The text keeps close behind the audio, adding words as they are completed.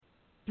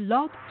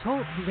Blog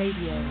Talk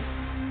Radio.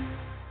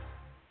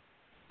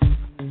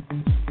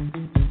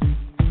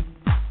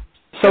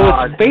 So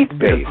it's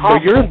faith-based. So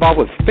you're involved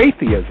with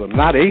faiththeism,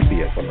 not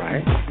atheism,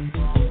 right?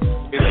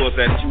 It was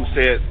that you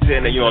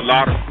saying that, a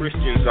lot of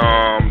Christians,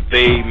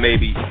 they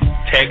maybe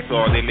text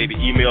or they maybe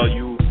email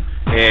you,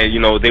 and,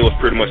 they was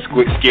pretty much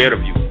scared of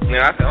you. And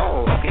I said,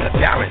 oh, okay, a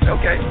challenge,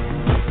 okay.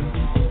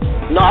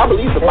 No, I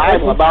believe the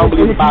Bible. I don't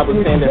believe the Bible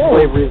saying that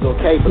slavery is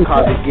okay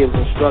because it gives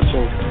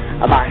instructions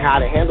about how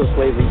to handle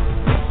slavery.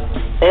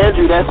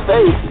 Andrew, that's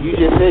faith. You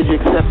just said you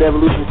accept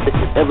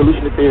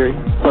evolutionary theory.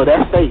 So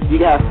that's faith. You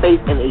got faith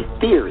in a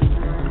theory.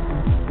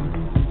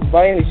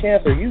 By any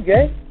chance, are you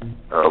gay?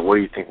 What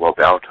do you think about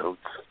Battletoads?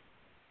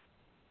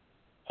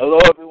 Hello,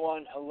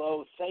 everyone.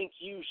 Hello. Thank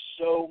you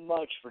so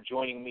much for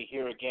joining me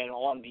here again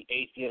on the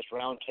Atheist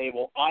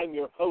Roundtable. I'm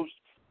your host.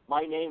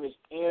 My name is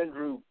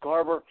Andrew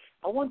Garber.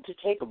 I want to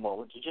take a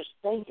moment to just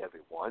thank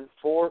everyone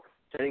for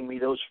sending me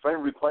those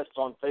friend requests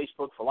on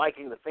Facebook, for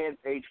liking the fan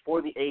page for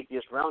the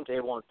Atheist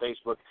Roundtable on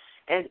Facebook.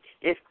 And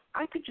if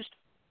I could just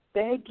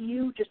beg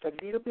you just a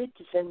little bit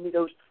to send me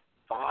those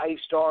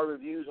 5-star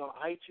reviews on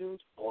iTunes,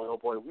 boy, oh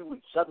boy, we would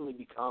suddenly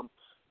become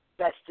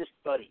bestest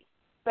buddies,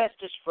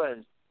 bestest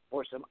friends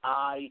for some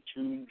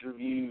iTunes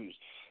reviews.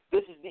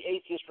 This is the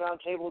Atheist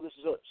Roundtable. This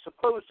is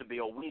supposed to be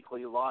a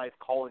weekly live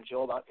call-in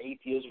show about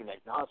atheism,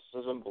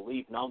 agnosticism,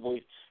 belief,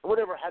 non-belief, and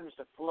whatever happens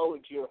to flow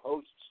into your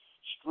host's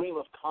stream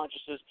of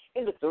consciousness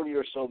in the 30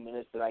 or so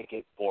minutes that I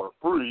get for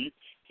free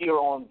here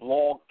on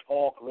Blog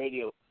Talk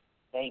Radio.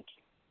 Thank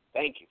you.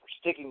 Thank you for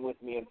sticking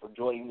with me and for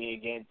joining me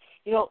again.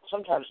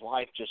 Sometimes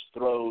life just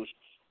throws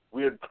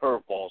weird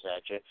curveballs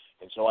at you,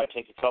 and so I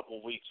take a couple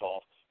of weeks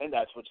off, and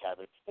that's what's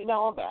happened. And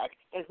now I'm back,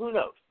 and who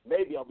knows?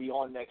 Maybe I'll be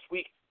on next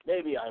week.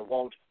 Maybe I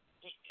won't.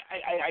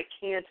 I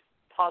can't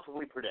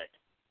possibly predict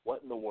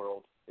what in the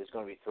world is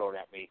going to be thrown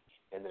at me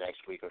in the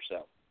next week or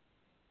so.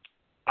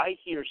 I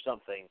hear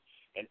something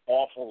an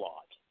awful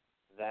lot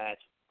that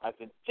I've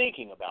been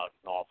thinking about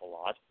an awful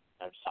lot,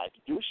 and I've decided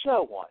to do a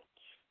show on it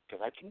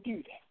because I can do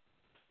that.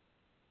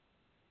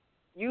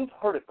 You've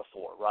heard it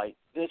before, right?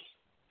 This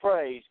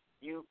phrase,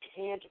 you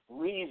can't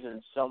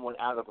reason someone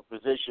out of a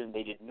position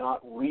they did not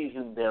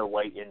reason their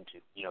way into.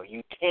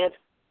 You can't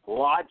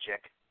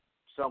logic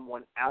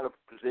someone out of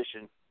a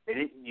position they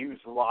didn't use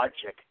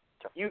logic.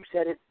 You've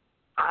said it.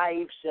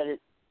 I've said it.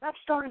 I've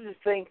started to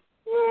think,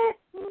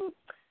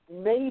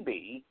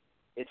 maybe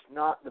it's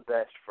not the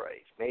best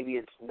phrase. Maybe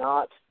it's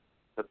not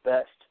the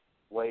best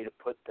way to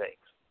put things.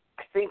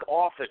 I think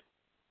often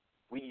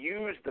we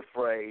use the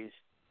phrase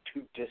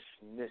to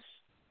dismiss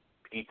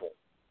people.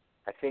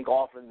 I think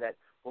often that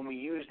when we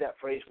use that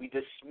phrase, we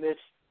dismiss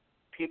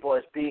people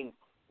as being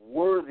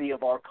worthy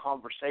of our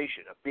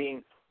conversation, of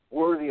being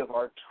worthy of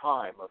our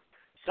time, of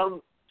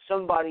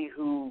somebody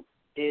who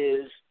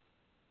is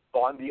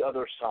on the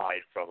other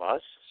side from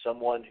us,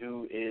 someone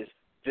who is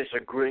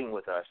disagreeing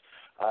with us.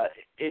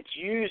 It's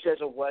used as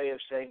a way of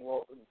saying,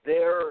 well,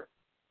 their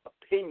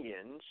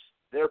opinions,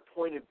 their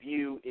point of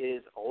view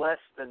is less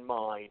than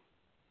mine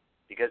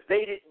because they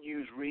didn't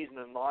use reason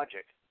and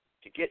logic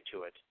to get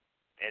to it,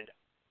 and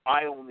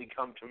I only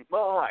come to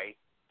my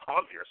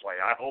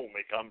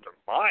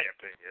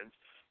opinions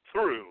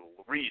through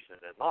reason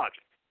and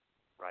logic,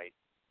 right?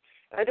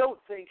 And I don't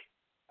think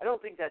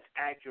that's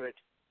accurate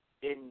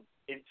in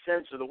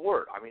sense of the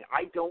word. I mean,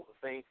 I don't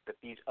think that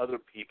these other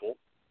people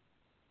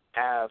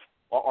are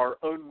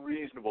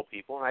unreasonable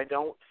people, and I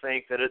don't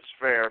think that it's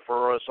fair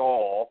for us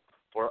all,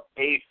 for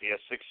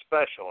atheists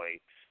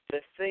especially,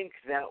 to think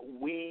that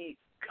we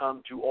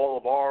come to all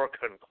of our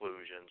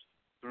conclusions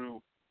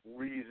through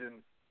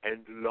reason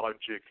and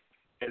logic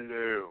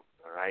alone.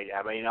 All right?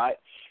 I mean,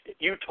 if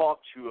you talk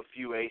to a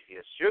few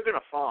atheists, you're going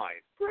to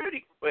find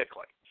pretty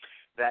quickly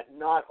that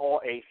not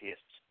all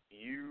atheists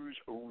use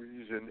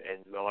reason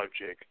and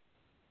logic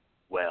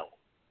well.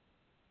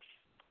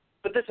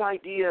 But this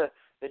idea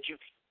that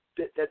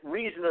that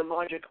reason and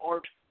logic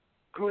aren't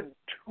good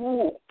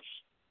tools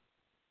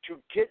to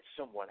get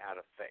someone out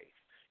of faith,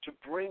 to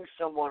bring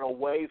someone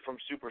away from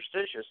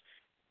superstitious,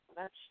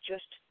 that's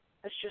just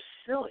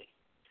silly.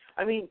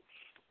 I mean,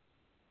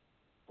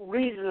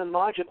 reason and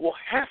logic will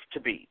have to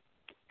be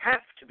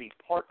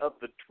part of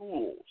the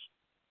tools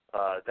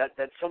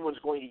that someone's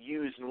going to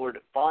use in order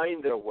to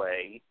find their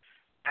way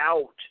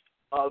out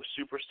of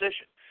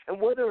superstition.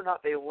 And whether or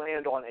not they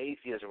land on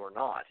atheism or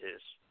not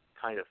is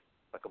kind of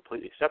a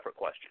completely separate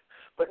question.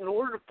 But in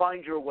order to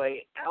find your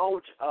way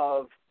out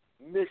of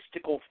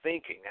mystical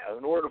thinking,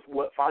 in order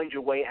to find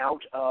your way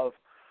out of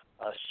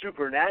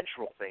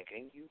supernatural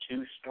thinking, you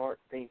too start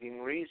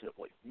thinking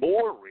reasonably,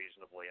 more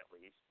reasonably at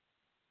least,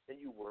 than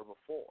you were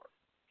before.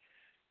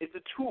 It's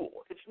a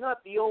tool. It's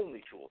not the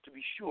only tool, to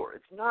be sure.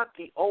 It's not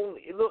the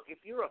only. Look, if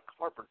you're a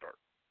carpenter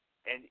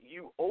and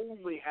you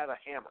only have a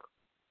hammer,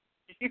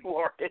 you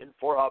are in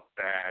for a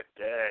bad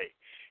day.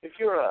 If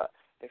you're a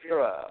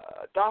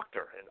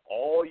doctor and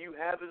all you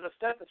have is a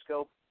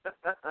stethoscope,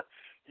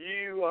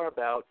 you are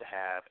about to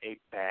have a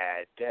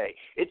bad day.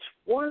 It's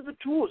one of the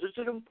tools. It's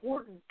an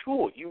important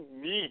tool. You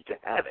need to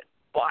have it.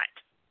 But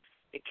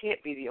It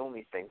can't be the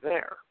only thing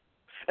there.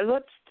 And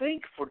let's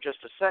think for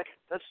just a second.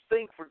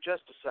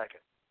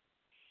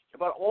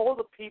 About all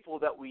the people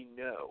that we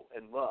know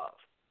and love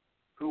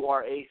who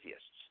are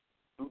atheists,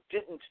 who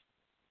didn't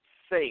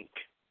think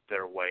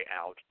their way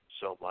out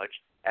so much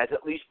as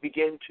at least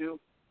begin to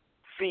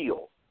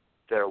feel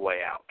their way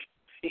out.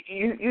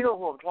 You know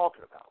who I'm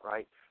talking about,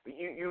 right?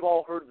 You've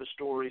all heard the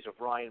stories of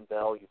Ryan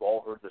Bell. You've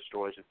all heard the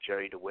stories of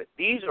Jerry DeWitt.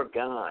 These are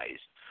guys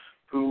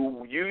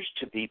who used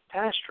to be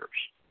pastors.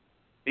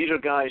 These are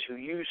guys who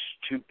used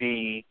to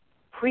be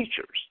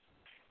preachers.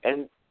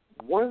 And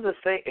one of the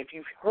things, if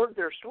you've heard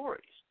their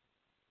stories,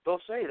 they'll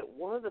say that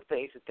one of the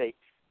things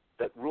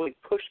that really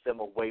pushed them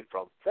away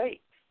from faith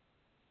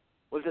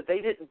was that they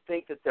didn't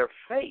think that their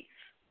faith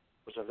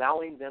was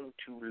allowing them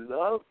to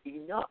love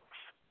enough.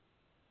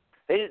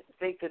 They didn't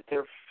think that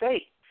their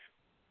faith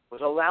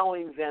was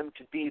allowing them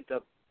to be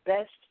the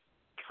best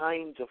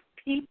kinds of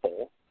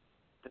people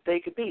that they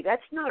could be.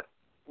 That's not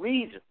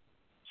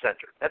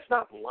reason-centered. That's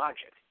not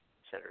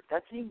logic-centered.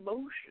 That's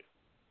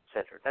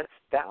emotion-centered. That's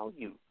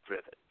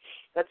value-driven.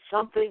 That's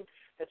something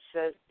that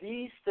says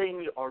these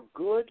things are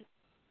good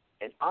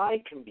and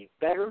I can be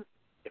better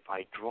if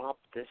I drop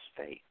this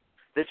faith.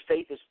 This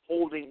faith is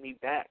holding me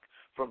back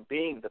from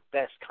being the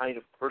best kind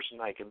of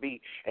person I can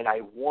be, and I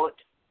want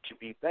to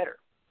be better.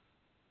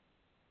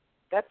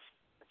 That's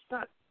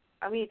not,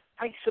 I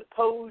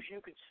suppose you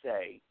could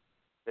say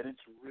that it's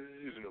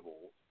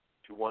reasonable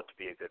to want to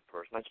be a good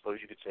person. I suppose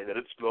you could say that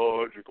it's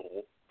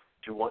logical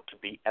to want to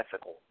be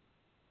ethical.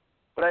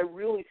 But I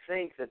really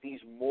think that these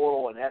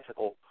moral and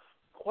ethical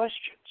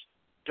questions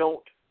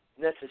don't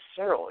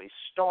necessarily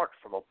start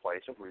from a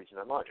place of reason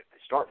and logic. They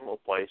start from a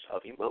place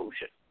of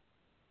emotion.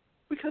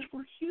 Because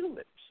we're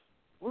humans.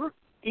 We're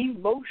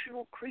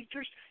emotional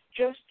creatures,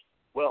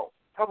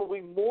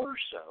 probably more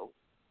so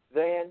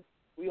than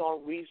we are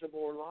reasonable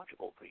or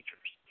logical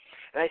creatures.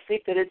 And I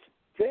think that it's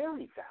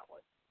very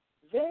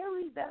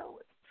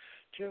valid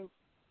to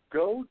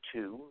go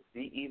to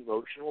the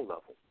emotional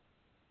level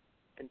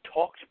and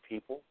talk to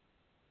people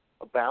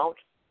about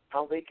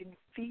how they can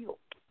feel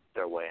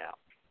their way out.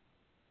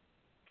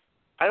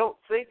 I don't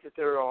think that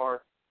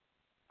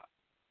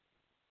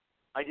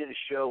I did a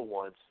show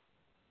once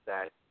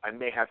that I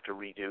may have to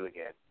redo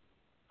again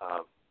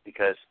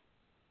because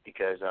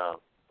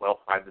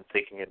I've been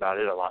thinking about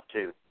it a lot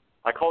too.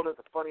 I called it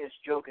the funniest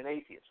joke in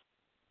atheism.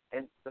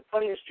 And the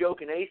funniest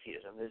joke in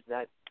atheism is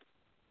that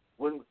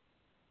when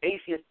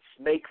atheists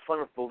make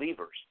fun of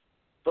believers,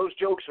 those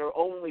jokes are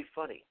only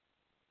funny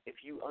if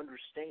you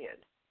understand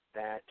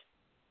that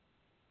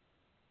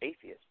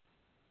atheists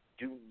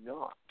do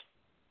not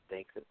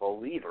think that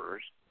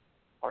believers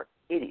are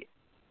idiots.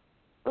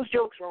 Those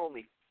jokes are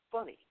only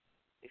funny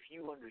if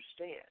you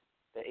understand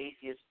that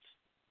atheists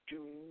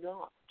do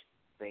not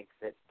think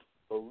that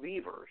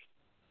believers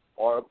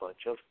are a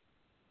bunch of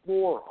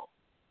morons.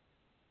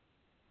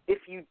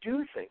 If you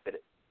do think that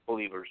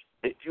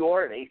if you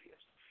are an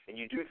atheist and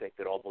you do think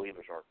that all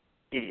believers are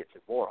idiots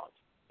and morons,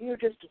 you're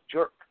just a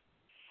jerk.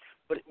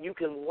 But you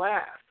can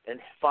laugh and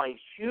find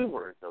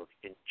humor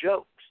in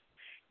jokes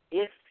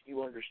if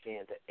you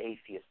understand that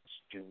atheists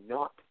do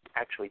not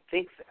actually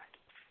think that,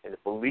 and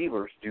that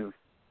believers do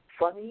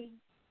funny,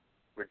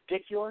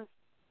 ridiculous,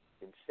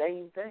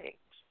 insane things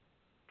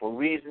for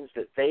reasons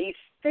that they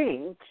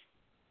think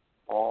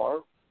are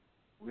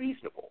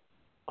reasonable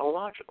or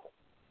logical.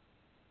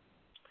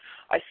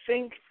 I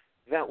think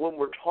that when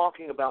we're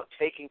talking about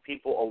taking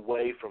people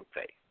away from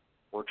faith,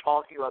 we're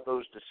talking about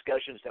those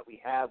discussions that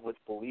we have with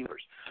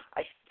believers,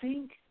 I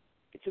think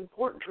it's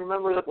important to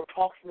remember that we're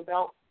talking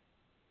about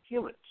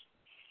humans.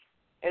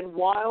 And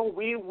while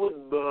we would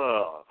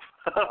love,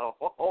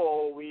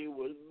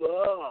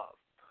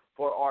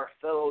 for our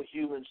fellow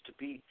humans to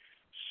be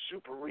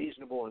super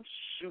reasonable and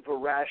super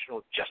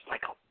rational, just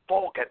like a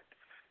Vulcan,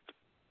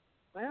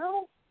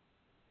 well,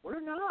 we're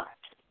not.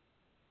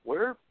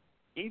 We're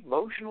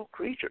emotional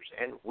creatures,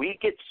 and we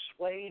get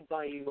swayed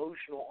by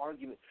emotional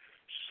argument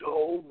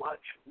so much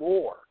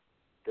more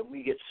than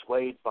we get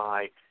swayed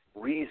by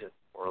reason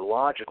or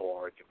logical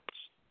arguments.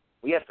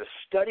 We have to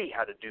study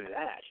how to do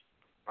that,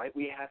 right?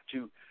 We have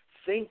to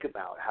think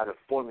about how to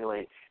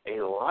formulate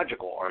a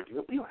logical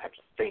argument. We don't have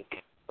to think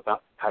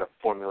about how to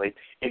formulate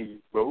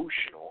an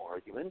emotional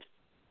argument.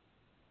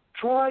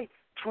 Try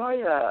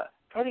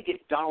to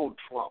get Donald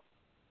Trump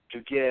to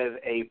give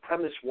a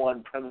premise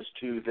one, premise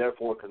two,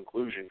 therefore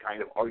conclusion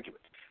kind of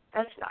argument.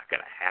 That's not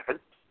going to happen,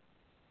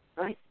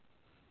 right?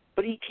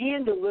 But he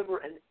can deliver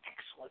an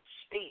excellent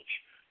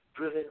speech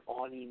driven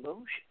on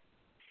emotion.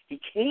 He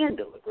can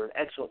deliver an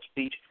excellent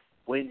speech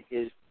when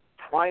his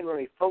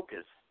primary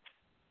focus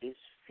is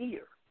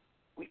fear.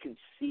 We can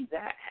see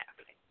that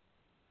happening.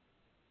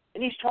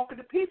 And he's talking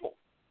to people.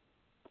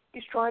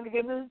 He's trying to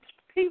convince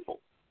people.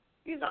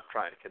 He's not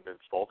trying to convince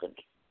Vulcans.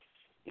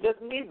 He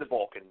doesn't need the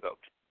Vulcan vote.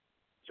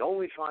 He's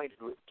only trying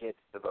to get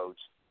the votes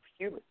of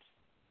humans.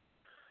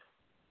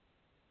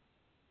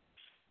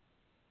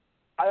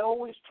 I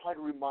always try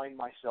to remind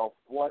myself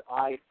what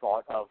I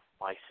thought of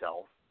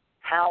myself,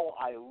 how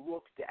I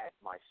looked at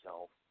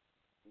myself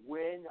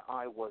when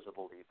I was a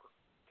believer.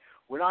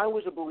 When I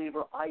was a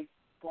believer, I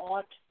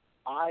thought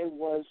I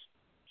was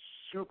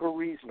super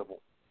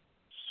reasonable,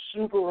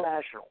 super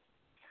rational.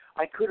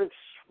 I could have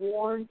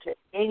sworn to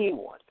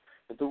anyone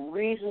that the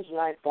reasons that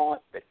I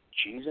thought that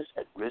Jesus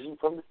had risen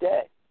from the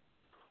dead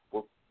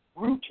were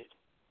rooted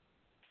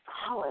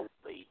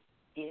solidly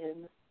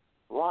in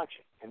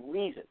logic and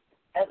reason,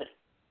 evidence.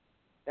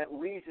 That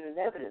reason and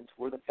evidence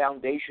were the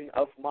foundation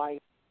of my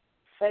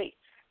faith.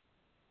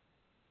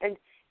 And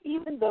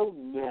even though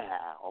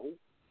now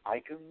I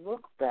can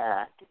look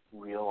back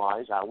and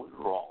realize I was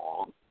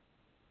wrong,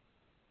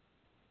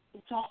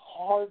 it's a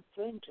hard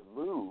thing to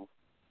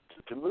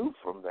move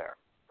from there,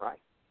 right?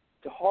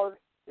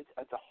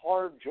 It's a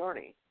hard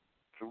journey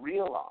to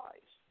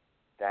realize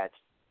that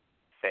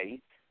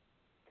faith,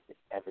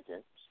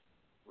 evidence,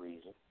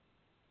 reason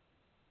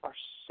are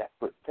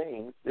separate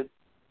things that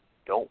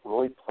don't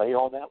really play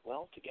all that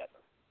well together.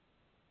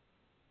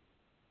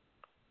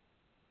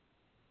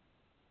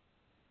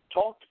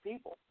 Talk to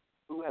people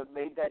who have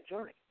made that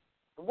journey.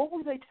 And what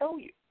will they tell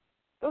you?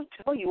 They'll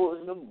tell you it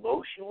was an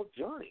emotional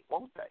journey,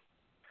 won't they?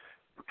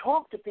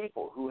 Talk to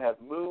people who have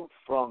moved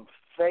from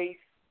faith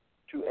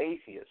to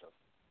atheism.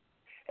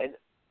 And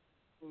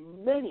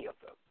many of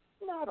them,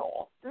 not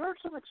all, there are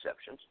some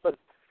exceptions, but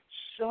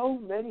so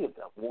many of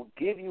them will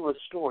give you a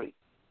story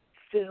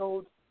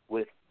filled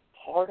with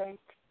heartache,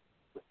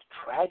 with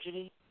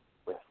tragedy,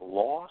 with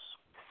loss,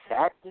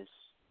 sadness.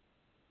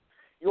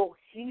 You'll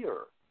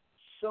hear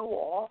so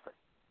often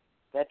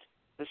that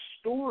the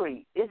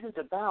story isn't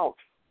about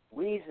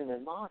reason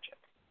and logic.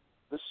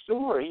 The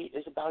story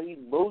is about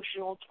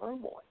emotional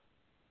turmoil.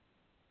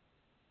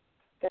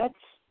 That's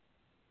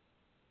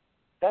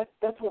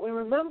what we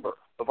remember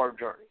of our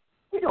journey.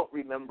 We don't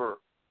remember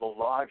the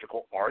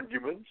logical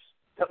arguments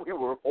that we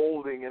were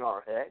holding in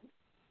our head.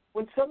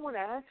 When someone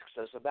asks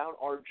us about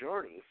our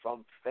journey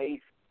from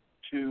faith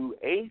to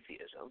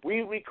atheism,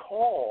 we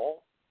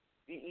recall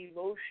the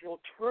emotional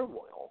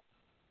turmoil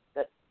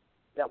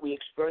that we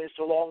experienced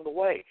along the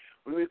way.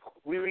 We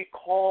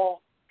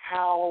recall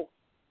how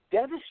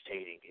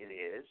devastating it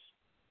is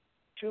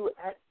to,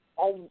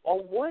 on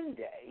one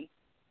day,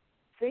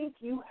 think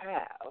you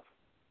have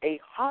a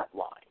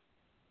hotline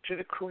to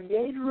the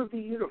creator of the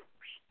universe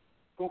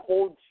who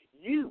holds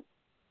you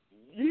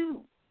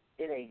in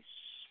a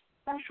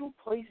special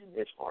place in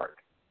his heart,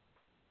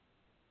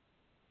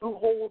 who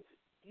holds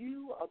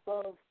you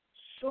above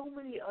so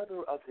many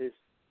other of his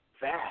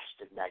vast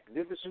and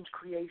magnificent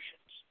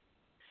creations.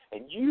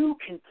 And you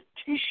can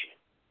petition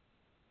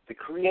the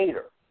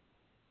Creator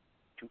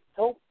to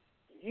help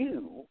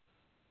you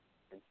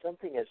in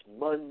something as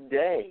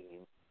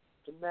mundane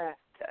as a math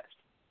test,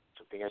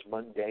 something as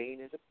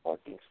mundane as a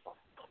parking spot,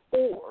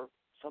 or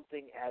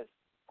something as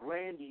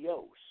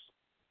grandiose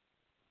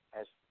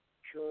as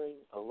curing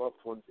a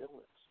loved one's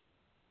illness.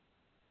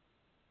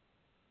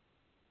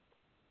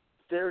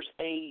 There's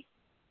a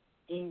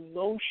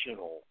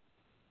emotional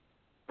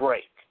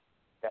break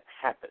that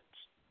happens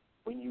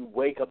when you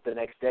wake up the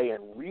next day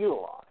and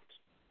realize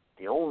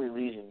the only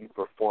reason you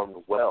performed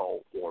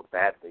well or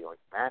badly on your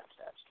math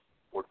test,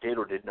 or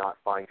did not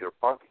find your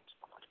parking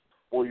spot,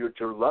 or your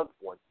loved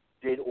one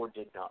did or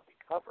did not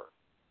recover,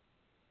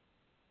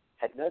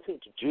 had nothing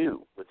to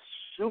do with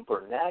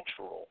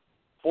supernatural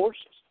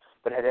forces,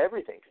 but had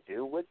everything to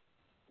do with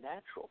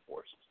natural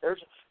forces.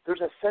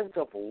 There's a sense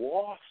of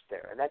loss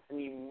there, and that's an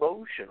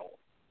emotional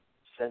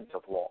sense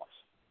of loss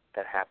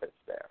that happens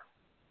there.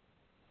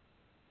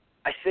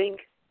 I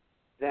think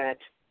that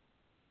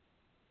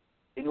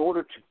in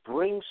order to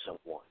bring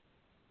someone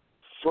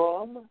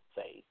from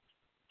faith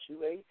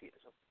to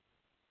atheism,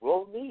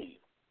 we'll need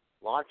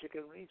logic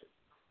and reason.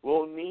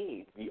 We'll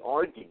need the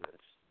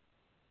arguments,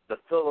 the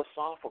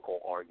philosophical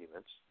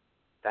arguments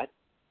that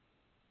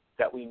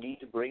we need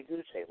to bring to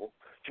the table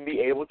to be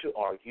able to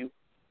argue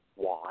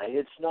why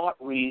it's not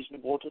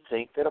reasonable to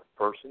think that a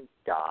person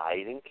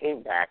died and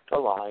came back to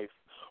life,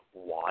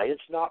 why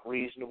it's not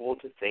reasonable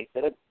to think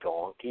that a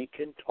donkey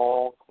can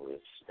talk or a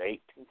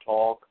snake can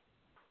talk,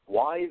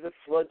 why the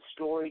flood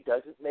story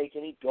doesn't make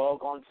any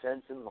doggone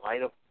sense in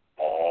light of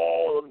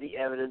all of the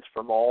evidence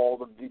from all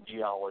of the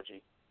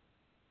geology,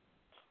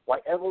 why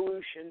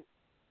evolution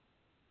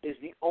is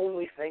the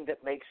only thing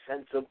that makes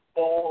sense of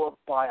all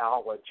of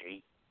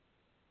biology,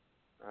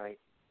 right?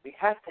 We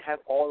have to have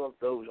all of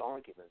those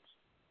arguments.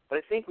 But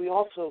I think we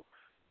also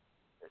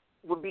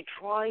would be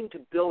trying to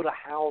build a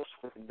house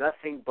with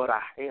nothing but a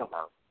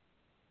hammer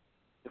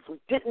if we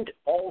didn't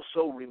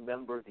also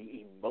remember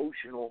the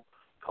emotional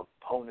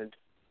component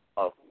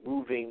of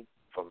moving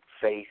from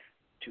faith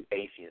to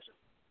atheism.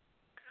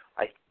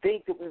 I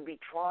think that we'd be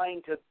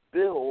trying to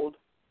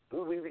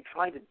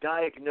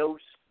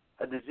diagnose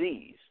a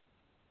disease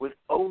with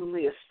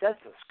only a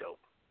stethoscope.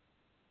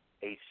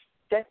 A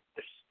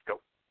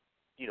stethoscope.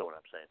 You know what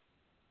I'm saying?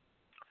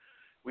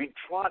 We'd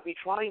be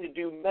trying to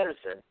do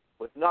medicine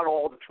with not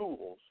all the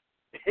tools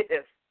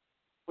if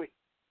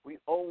we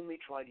only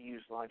try to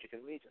use logic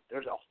and reason.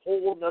 There's a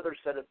whole other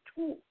set of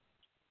tools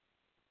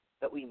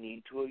that we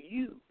need to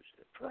use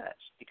and address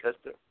because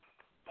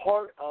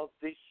part of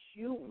the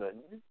human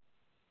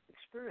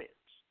experience.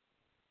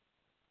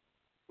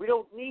 We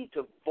don't need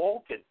to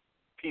Vulcan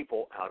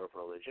people out of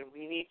religion.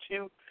 We need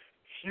to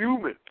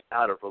human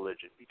out of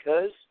religion,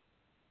 because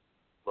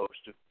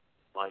most of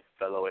my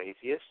fellow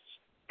atheists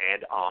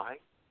and I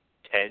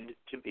tend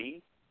to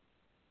be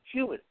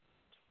human.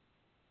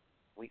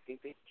 We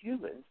think that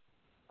humans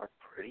are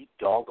pretty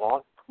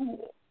doggone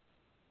cool.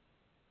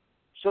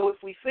 So if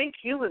we think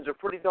humans are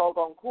pretty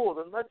doggone cool,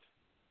 then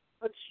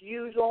let's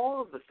use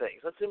all of the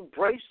things. Let's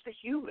embrace the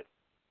human.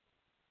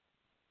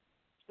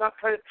 Let's not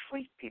try to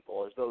treat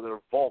people as though they're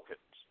Vulcans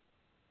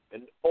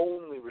and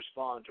only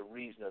respond to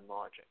reason and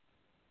logic,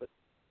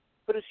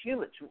 but as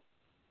humans who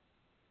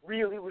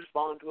really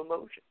respond to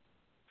emotion.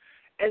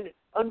 And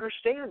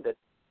understand that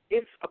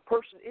if a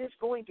person is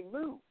going to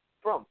move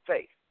from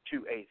faith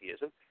to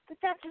atheism,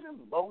 that's an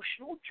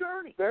emotional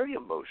journey, very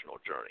emotional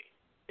journey.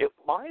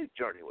 My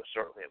journey was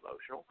certainly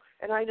emotional,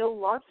 and I know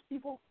lots of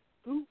people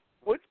who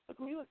would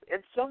agree with it.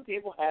 And some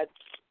people had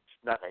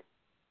nothing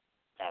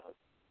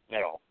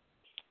at all.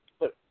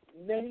 But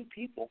many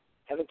people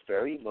have a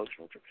very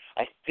emotional journey.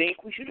 I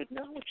think we should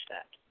acknowledge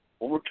that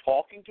when we're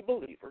talking to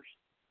believers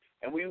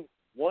and we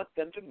want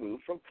them to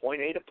move from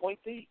point A to point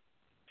B.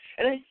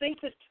 And I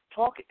think that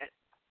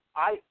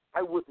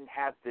I wouldn't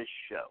have this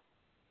show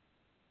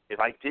if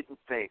I didn't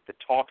think that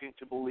talking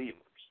to believers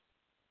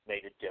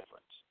made a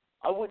difference.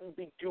 I wouldn't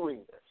be doing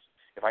this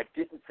if I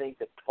didn't think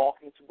that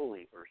talking to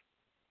believers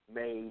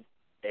made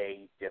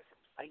a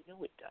difference. I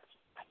know it does.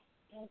 I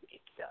know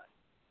it does.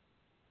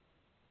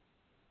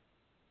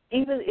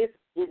 Even if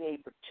in a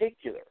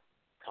particular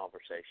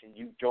conversation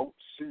you don't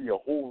see a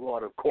whole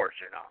lot, of course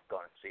you're not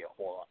going to see a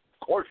whole lot.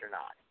 Of course you're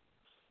not.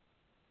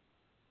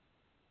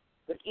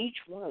 But each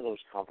one of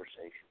those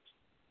conversations,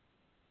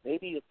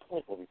 maybe a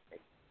point will be made.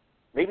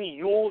 Maybe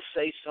you'll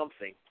say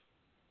something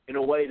in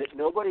a way that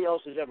nobody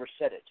else has ever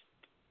said it.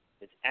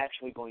 It's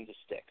actually going to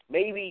stick.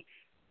 Maybe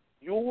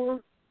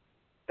your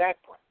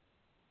background,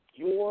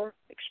 your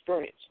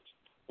experiences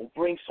will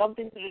bring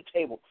something to the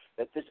table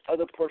that this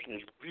other person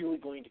is really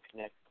going to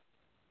connect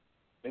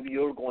with. Maybe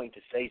you're going to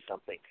say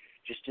something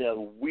just in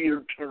a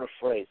weird turn of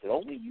phrase that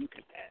only you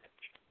can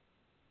manage.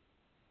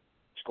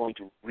 It's going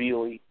to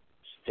really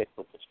stick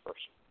with this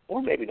person.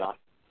 Or maybe not.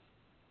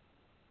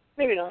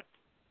 Maybe not.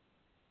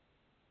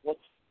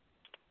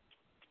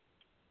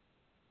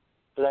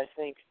 But I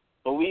think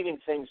believing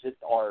things that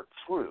are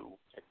true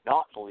and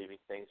not believing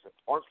things that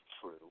aren't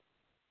true,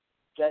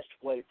 best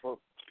way for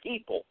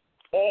people,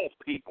 all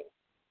people,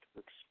 to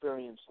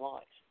experience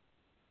life.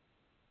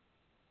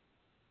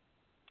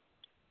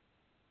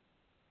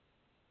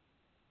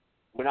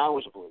 When I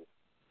was a believer,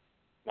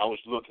 I was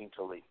looking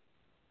to leave.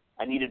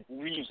 I needed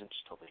reasons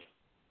to leave.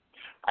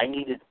 I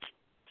needed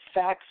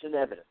facts and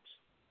evidence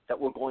that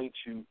were going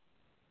to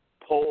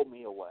pull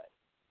me away.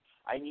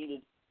 I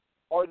needed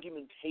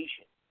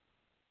argumentation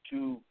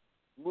to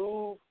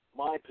move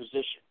my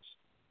positions.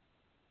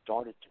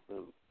 Started to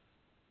move.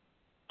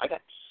 I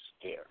got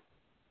scared.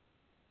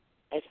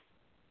 As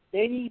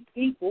many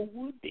people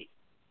would be.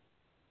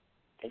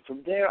 And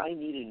from there, I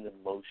needed an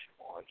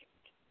emotional argument.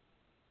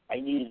 I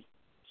needed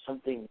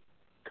something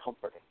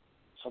comforting,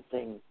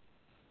 something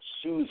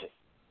soothing.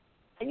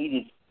 I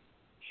needed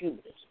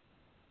humanism.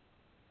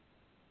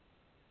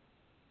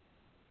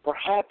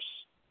 Perhaps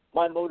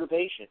my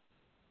motivation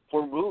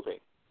for moving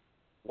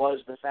was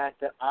the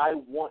fact that I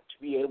want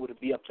to be able to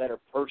be a better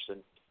person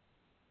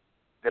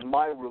than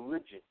my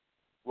religion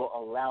will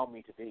allow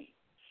me to be.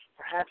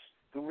 Perhaps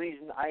the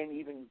reason I am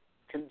even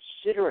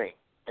considering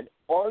an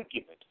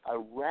argument, a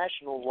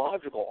rational,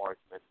 logical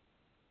argument,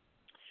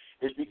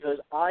 is because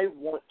I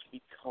want to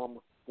become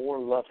more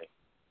loving,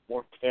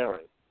 more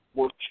caring,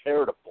 more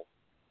charitable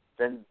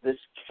than this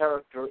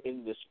character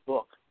in this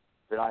book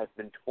that I've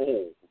been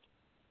told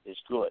is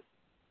good.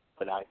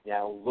 But I'm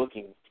now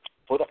looking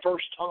for the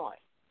first time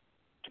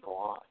to go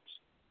on.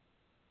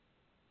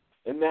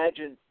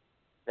 Imagine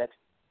that,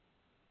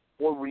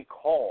 or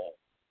recall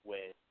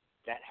when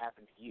that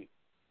happened to you.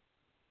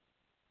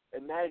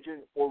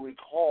 Imagine or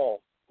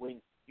recall when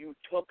you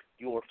took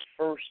your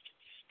first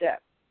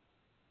step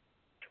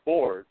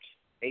towards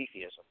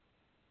atheism.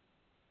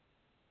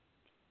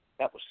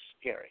 That was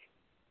scary.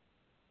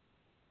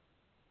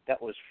 That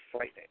was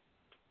frightening.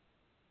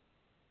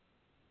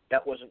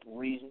 That wasn't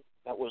reason.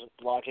 That wasn't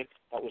logic.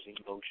 That was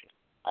emotion.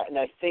 And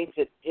I think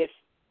that if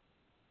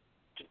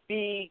to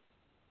be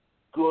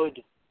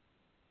good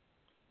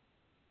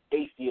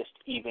atheist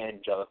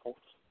evangelicals,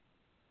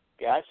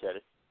 yeah, I said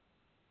it.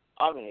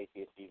 I'm an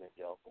atheist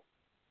evangelical.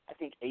 I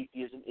think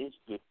atheism is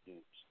good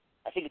news.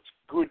 I think it's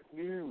good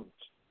news.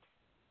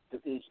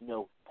 There is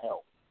no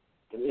hell.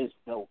 There is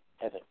no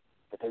heaven.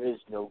 That there is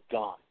no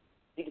God.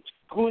 I think it's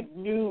good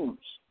news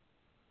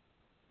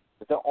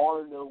that there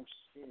are no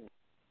sins.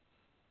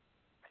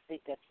 I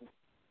think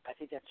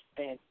that's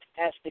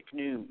fantastic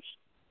news.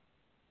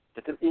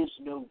 That there is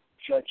no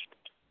judgment.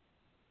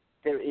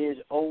 There is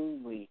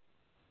only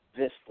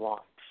this life.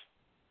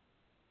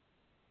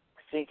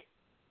 I think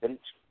that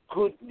it's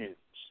good news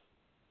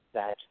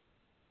that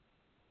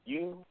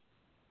you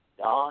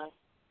I,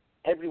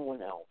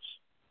 everyone else,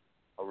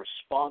 are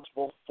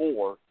responsible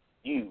for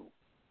you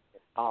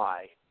and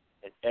I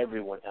and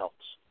everyone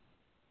else.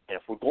 And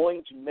if we're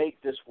going to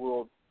make this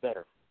world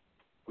better,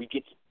 we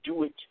get to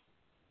do it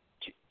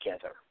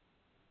together.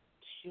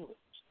 As humans.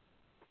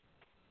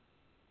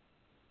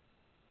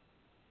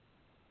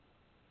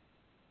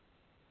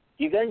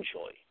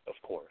 Eventually, of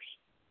course,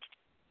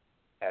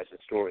 as the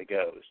story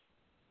goes,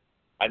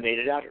 I made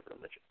it out of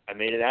religion. I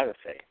made it out of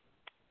faith.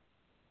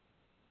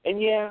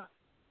 And yeah,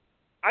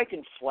 I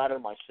can flatter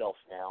myself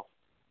now,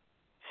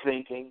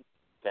 thinking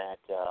that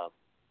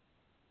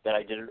that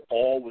I did it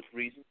all with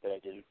reason, that I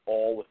did it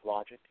all with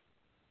logic.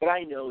 But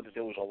I know that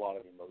there was a lot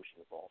of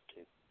emotion involved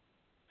too.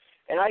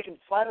 And I can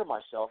flatter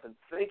myself and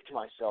think to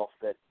myself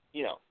that,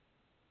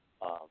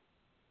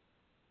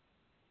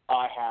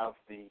 I have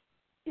the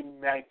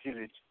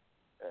immaculate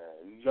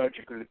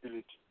logical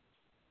ability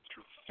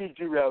to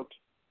figure out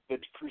that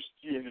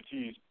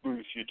Christianity is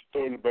bullshit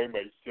all by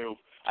myself.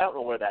 I don't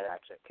know where that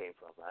accent came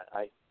from.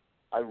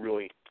 I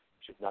really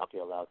should not be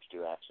allowed to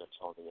do accents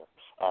on the air.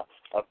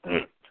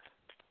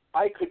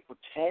 I could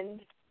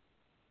pretend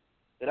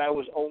that I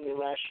was only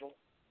rational,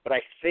 but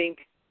I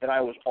think that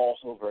I was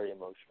also very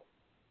emotional.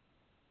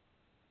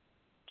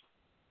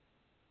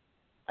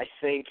 I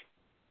think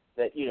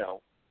that,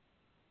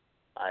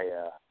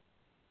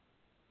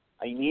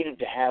 I needed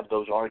to have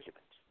those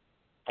arguments.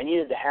 I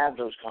needed to have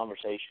those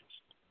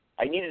conversations.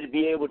 I needed to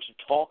be able to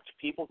talk to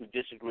people who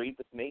disagreed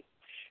with me,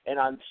 and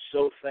I'm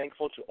so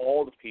thankful to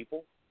all the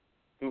people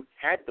who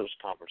had those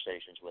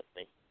conversations with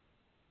me,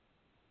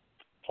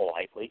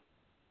 politely,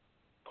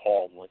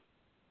 calmly,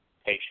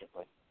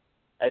 patiently,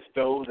 as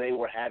though they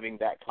were having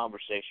that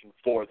conversation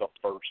for the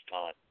first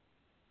time,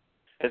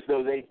 as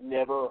though they'd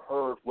never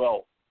heard,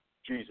 well,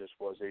 Jesus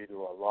was either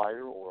a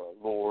liar or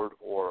a Lord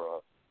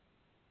or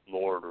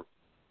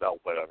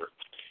whatever.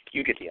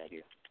 You get the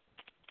idea.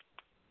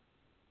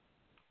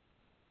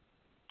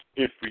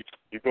 If we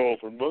evolve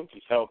from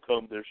monkeys, how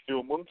come there's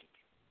still monkeys?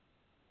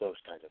 Those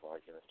kinds of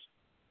arguments.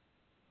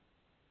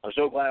 I'm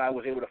so glad I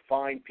was able to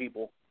find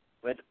people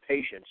who had the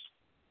patience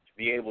to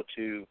be able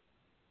to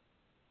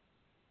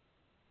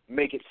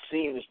make it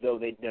seem as though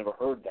they'd never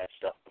heard that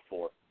stuff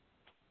before.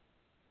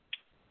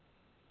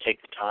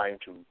 Take the time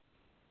to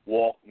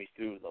walk me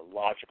through the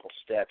logical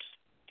steps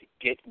to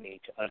get me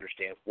to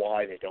understand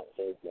why they don't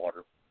hold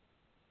water.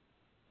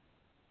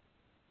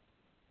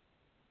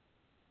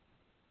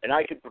 And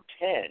I could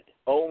pretend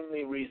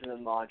only reason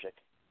and logic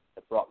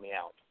that brought me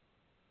out.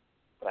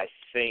 But I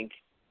think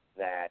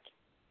that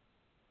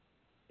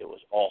it was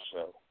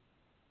also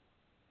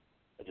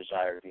a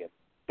desire to be a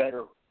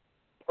better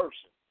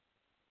person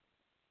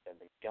than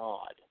the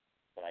God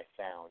that I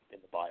found in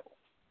the Bible.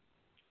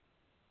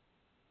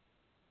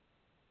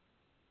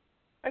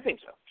 I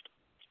think so.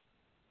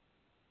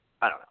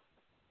 I don't know.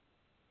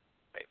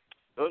 Hey,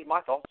 those are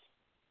my thoughts.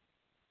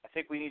 I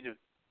think we need to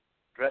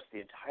address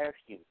the entire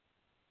human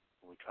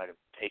when we try to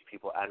take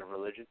people out of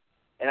religion.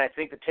 And I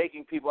think that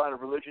taking people out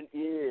of religion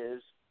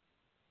is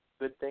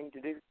a good thing to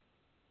do.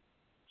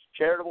 It's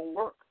charitable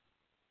work,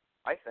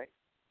 I think,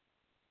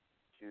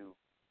 to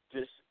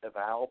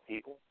disavow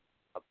people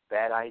of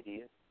bad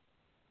ideas,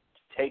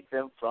 to take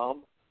them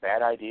from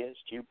bad ideas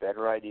to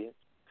better ideas,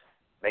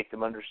 make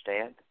them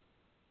understand.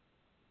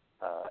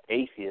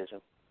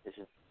 Atheism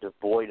isn't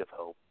devoid of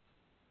hope,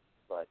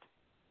 but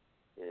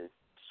is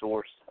a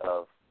source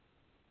of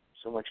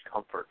so much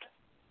comfort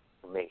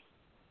for me.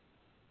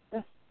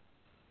 Yeah.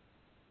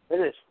 It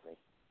is for me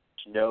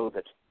to know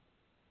that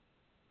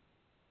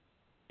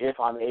if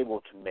I'm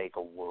able to make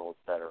a world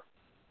better,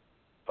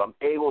 if I'm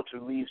able to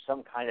leave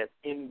some kind of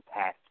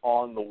impact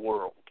on the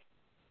world,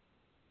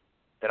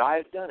 that I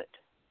have done it.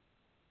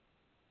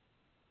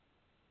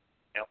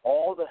 And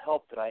all the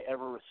help that I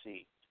ever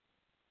received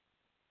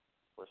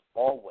was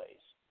always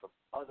from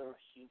other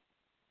humans.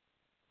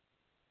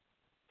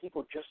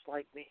 People just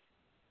like me,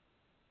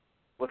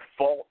 with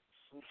faults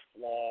and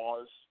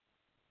flaws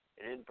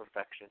and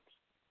imperfections,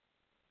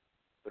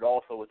 but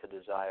also with a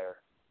desire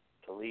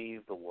to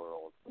leave the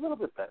world a little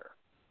bit better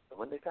than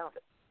when they found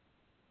it.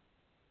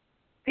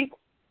 People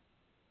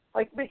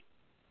like me.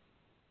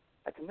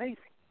 That's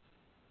amazing.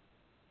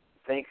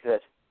 Think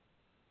that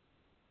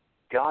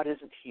God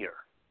isn't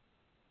here,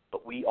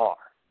 but we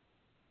are,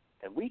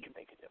 and we can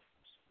make a difference.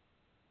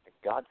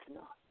 God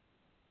cannot.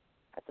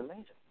 That's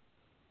amazing.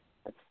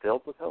 That's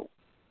filled with hope.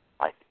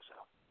 I think so.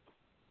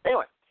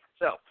 Anyway,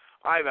 so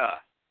I've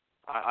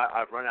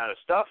run out of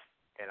stuff,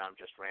 and I'm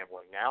just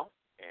rambling now,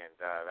 and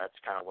that's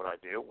kind of what I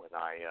do when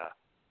I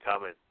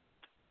come and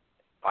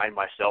find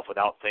myself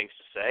without things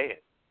to say.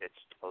 And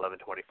it's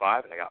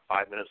 11:25, and I got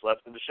 5 minutes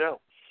left in the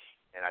show,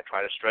 and I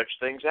try to stretch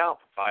things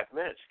out for 5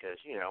 minutes because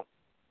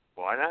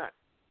why not?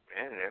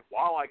 And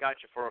while I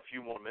got you for a few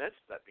more minutes,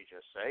 let me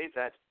just say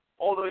that.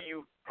 Although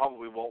you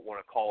probably won't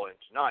want to call in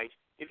tonight,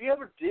 if you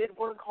ever did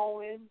want to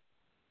call in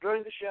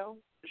during the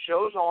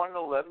show's on at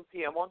 11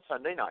 p.m. on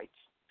Sunday nights.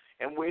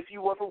 And if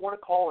you ever want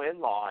to call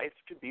in live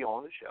to be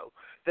on the show,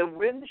 then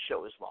when the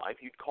show is live,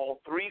 you'd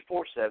call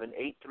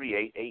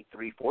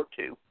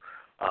 347-838-8342.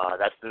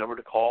 That's the number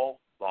to call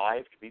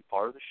live to be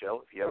part of the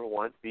show if you ever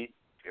wanted to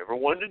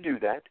do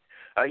that.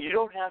 You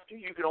don't have to.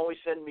 You can always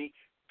send me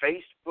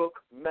Facebook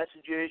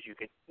messages. You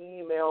can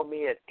email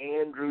me at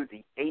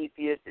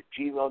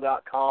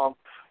andrewtheatheist@gmail.com.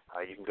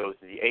 You can go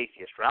to the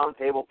Atheist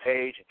Roundtable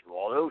page and do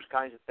all those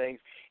kinds of things.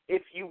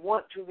 If you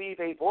want to leave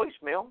a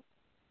voicemail,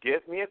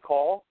 give me a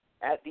call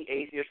at the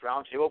Atheist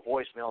Roundtable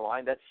voicemail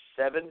line. That's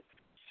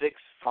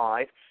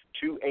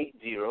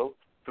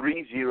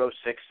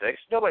 765-280-3066.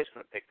 Nobody's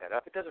going to pick that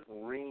up. It doesn't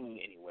ring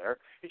anywhere.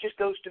 It just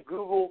goes to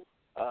Google,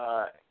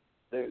 the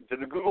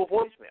Google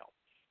voicemail,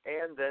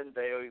 and then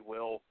they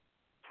will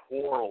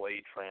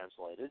poorly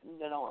translate it,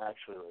 and then I'll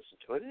actually listen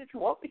to it. And if you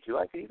want me to,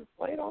 I could even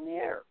play it on the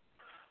air.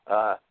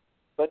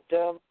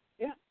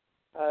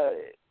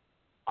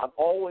 I'd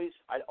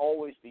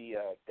always be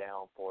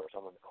down for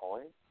someone to call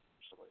in,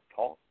 someone to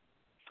talk.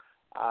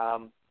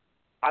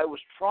 I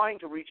was trying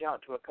to reach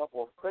out to a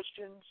couple of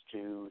Christians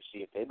to see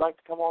if they'd like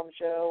to come on the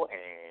show,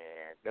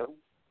 and no.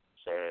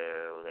 So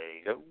there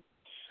you go.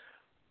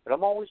 But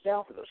I'm always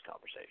down for those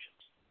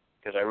conversations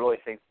because I really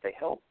think that they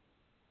help,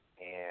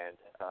 and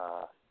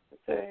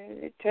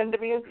they tend to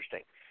be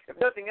interesting. If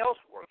nothing else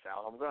works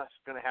out, I'm going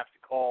to have to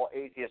call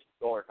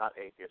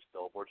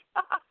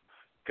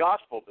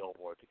gospel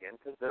billboards again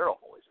because they're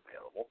always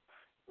available.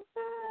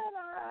 And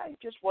I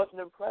just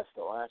wasn't impressed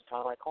the last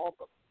time I called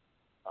them.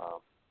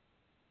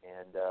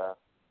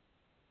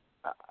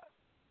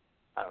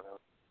 I don't know.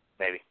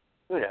 Maybe.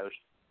 Who knows?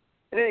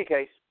 In any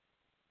case,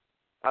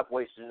 I've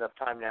wasted enough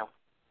time now.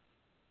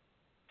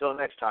 Till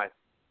next time,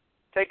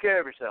 take care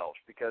of yourselves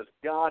because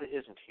God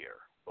isn't here,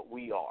 but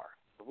we are.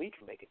 And we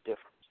can make a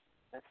difference.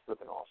 That's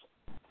flipping awesome.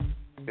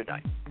 Good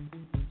night.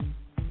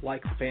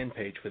 Like the fan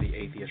page for the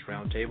Atheist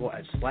Roundtable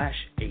at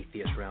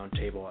 /Atheist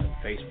Roundtable on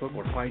Facebook,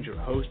 or find your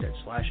host at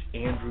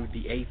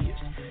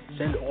 /AndrewTheAtheist.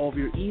 Send all of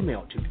your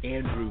email to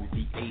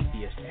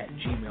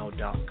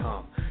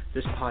andrewtheatheist@gmail.com.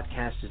 This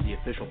podcast is the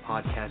official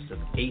podcast of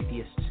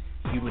atheists,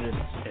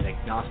 humanists, and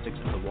agnostics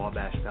of the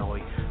Wabash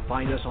Valley.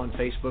 Find us on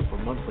Facebook for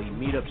monthly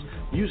meetups.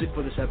 Music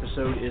for this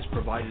episode is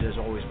provided, as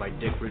always, by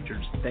Dick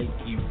Richards. Thank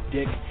you,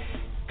 Dick.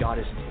 God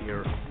isn't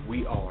here.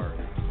 We are.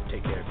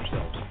 Take care of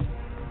yourselves.